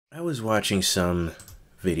was watching some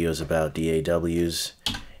videos about DAWs,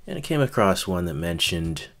 and I came across one that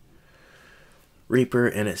mentioned Reaper,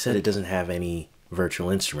 and it said it doesn't have any virtual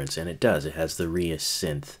instruments, and it does. It has the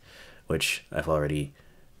ReaSynth, which I've already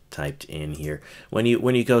typed in here. When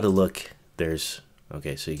you go to look, there's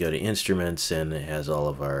okay, so you go to instruments, and it has all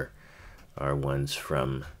of our ones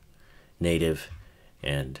from Native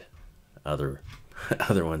and other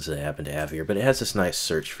ones that I happen to have here. But it has this nice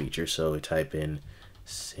search feature, so we type in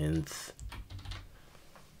synth,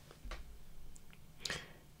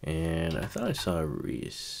 and I thought I saw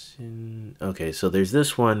ReaSynth. Okay, so there's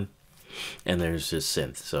this one, and there's this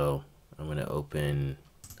synth. So I'm gonna open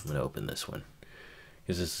this one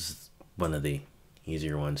because this is one of the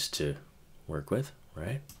easier ones to work with,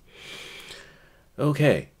 right?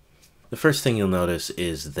 Okay, the first thing you'll notice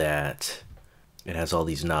is that it has all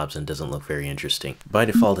these knobs and doesn't look very interesting. By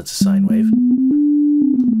default, it's a sine wave.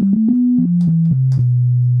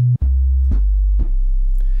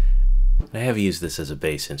 I have used this as a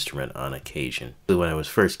bass instrument on occasion. When I was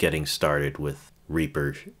first getting started with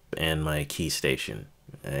Reaper and my key station,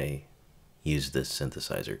 I used this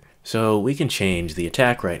synthesizer. So we can change the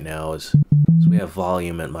attack right now as we have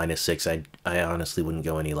volume at -6. I honestly wouldn't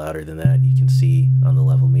go any louder than that. You can see on the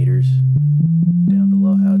level meters down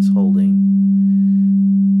below how it's holding.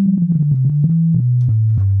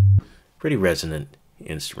 Pretty resonant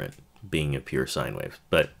instrument, being a pure sine wave.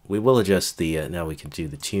 But we will adjust the, now we can do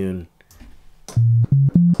the tune.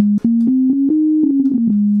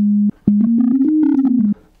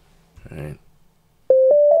 Alright.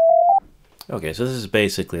 Okay, so this is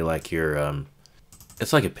basically like your,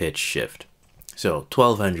 it's like a pitch shift. So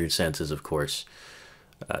 1200 cents is, of course,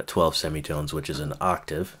 12 semitones, which is an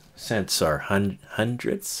octave. Cents are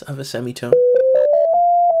hundredths of a semitone.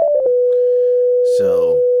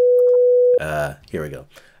 So, here we go.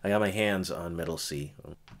 I got my hands on middle C.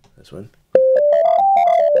 This one.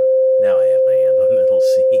 Now I have my hand on middle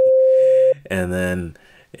C. And then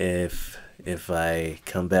if I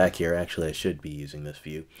come back here, actually I should be using this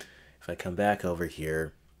view. If I come back over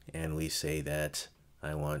here and we say that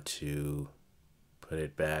I want to put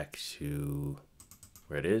it back to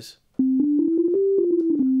where it is.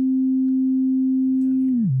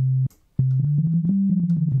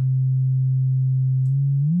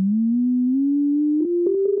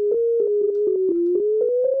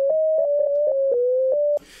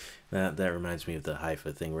 That reminds me of the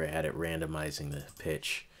hypha thing where I had it randomizing the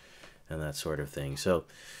pitch and that sort of thing. So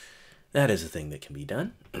that is a thing that can be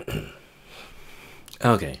done.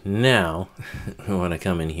 Okay, now we want to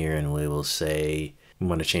come in here and we will say we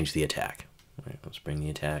want to change the attack. All right, let's bring the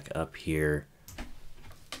attack up here.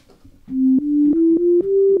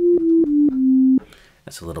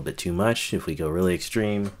 That's a little bit too much. If we go really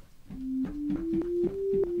extreme.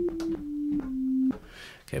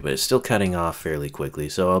 Okay, but it's still cutting off fairly quickly.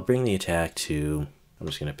 So I'll bring the attack to, I'm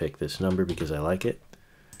just going to pick this number because I like it.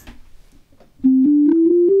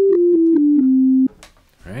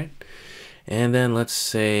 All right. And then let's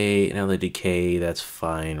say, now the decay, that's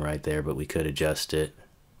fine right there, but we could adjust it.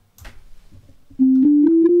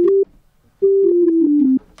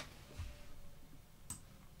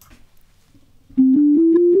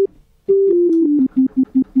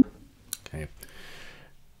 Okay.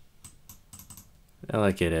 I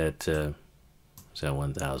like it at, was that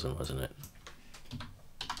 1000, wasn't it?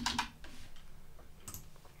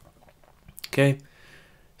 Okay.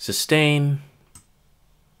 Sustain.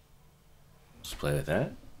 Let's play with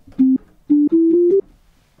that.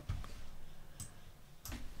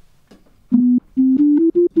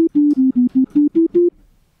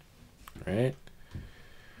 All right.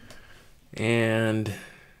 And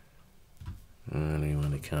we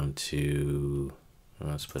want to come to,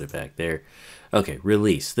 let's put it back there. Okay,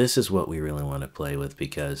 release. This is what we really want to play with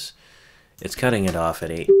because it's cutting it off at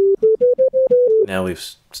 8. Now we've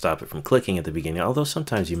stopped it from clicking at the beginning, although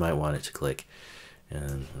sometimes you might want it to click.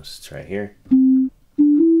 And let's try here.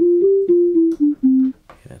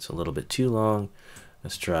 Okay, that's a little bit too long.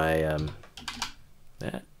 Let's try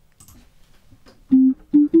that.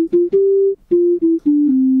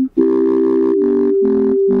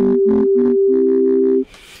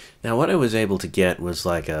 Now what I was able to get was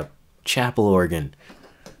like a chapel organ.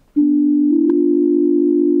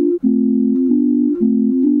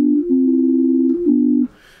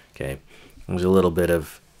 Okay, there's a little bit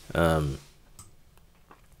of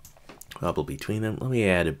wobble between them. Let me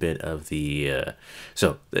add a bit of the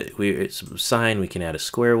it's sine. We can add a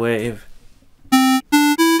square wave.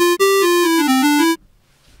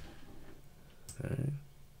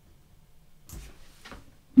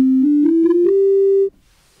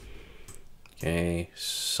 Okay,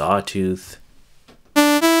 sawtooth.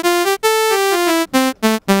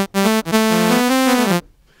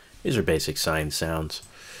 These are basic sine sounds.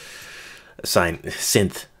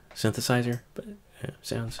 Synthesizer, but yeah,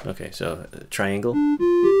 sounds. Okay, so triangle.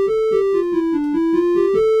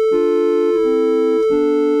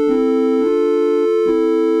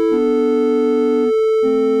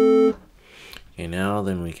 Okay, now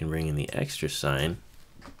then we can bring in the extra sine.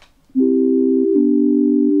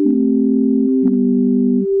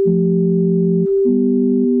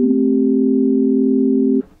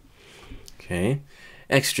 Okay,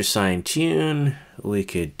 extra sine tune, we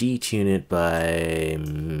could detune it by,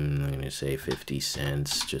 I'm going to say 50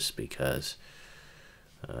 cents just because.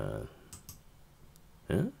 Huh?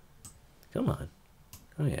 Come on.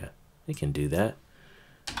 Oh yeah, we can do that.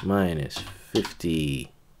 Minus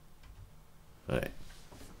 50. All right.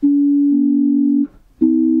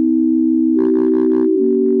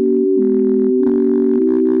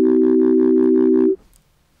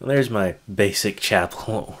 Well, there's my basic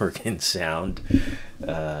chapel organ sound.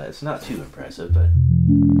 It's not too impressive, but...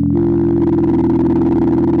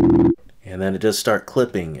 And then it does start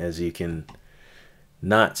clipping, as you can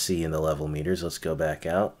not see in the level meters. Let's go back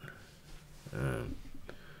out. As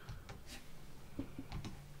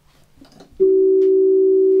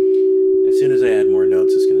soon as I add more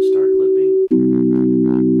notes, it's going to start clipping.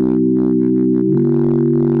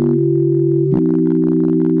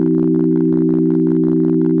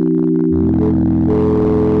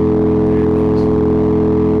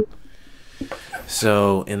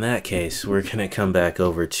 So in that case, we're going to come back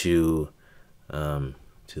over to the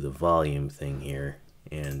volume thing here,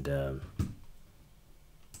 and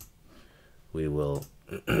we will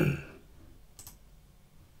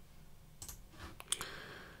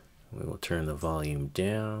we will turn the volume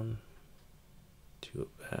down to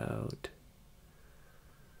about,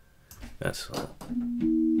 that's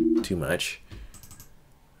too much.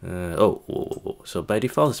 Whoa. So by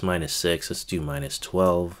default it's -6. Let's do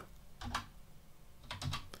 -12.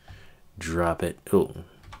 Drop it. Oh,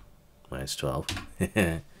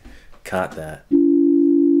 -12. Caught that.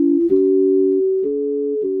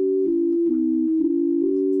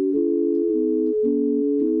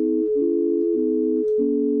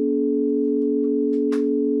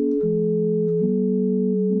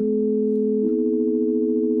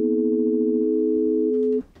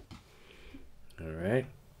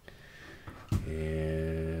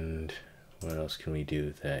 Can we do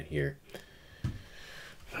with that here?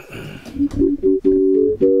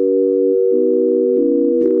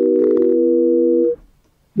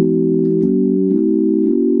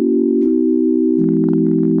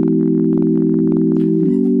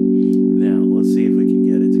 Now let's see if we can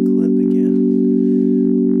get it to clip again,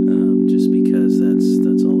 just because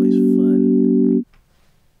that's always fun.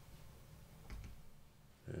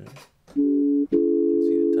 You can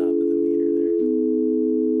see the top of the meter there.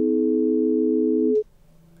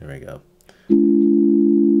 There we go.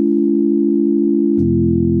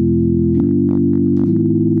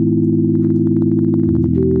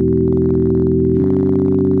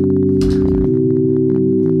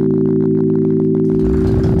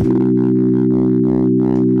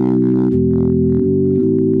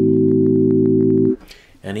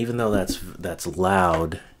 And even though that's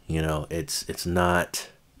loud, you know, it's not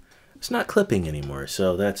clipping anymore.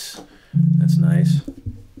 So that's nice.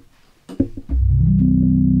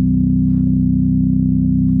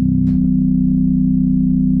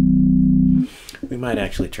 We might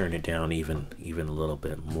actually turn it down even a little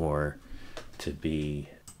bit more to be,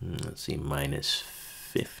 let's see,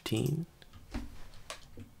 -15.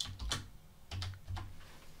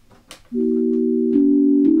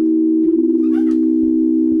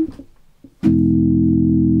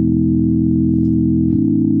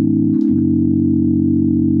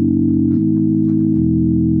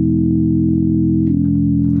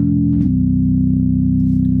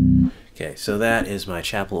 Okay, so that is my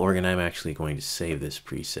chapel organ. I'm actually going to save this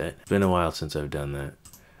preset. It's been a while since I've done that.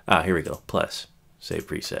 Ah, here we go. Plus, save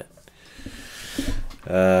preset.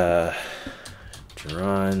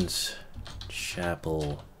 Geron's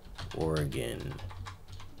chapel organ.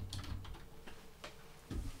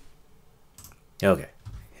 Okay.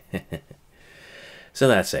 So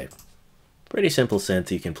that's saved. Pretty simple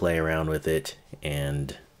synth. You can play around with it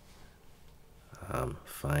and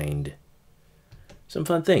find some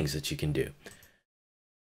fun things that you can do.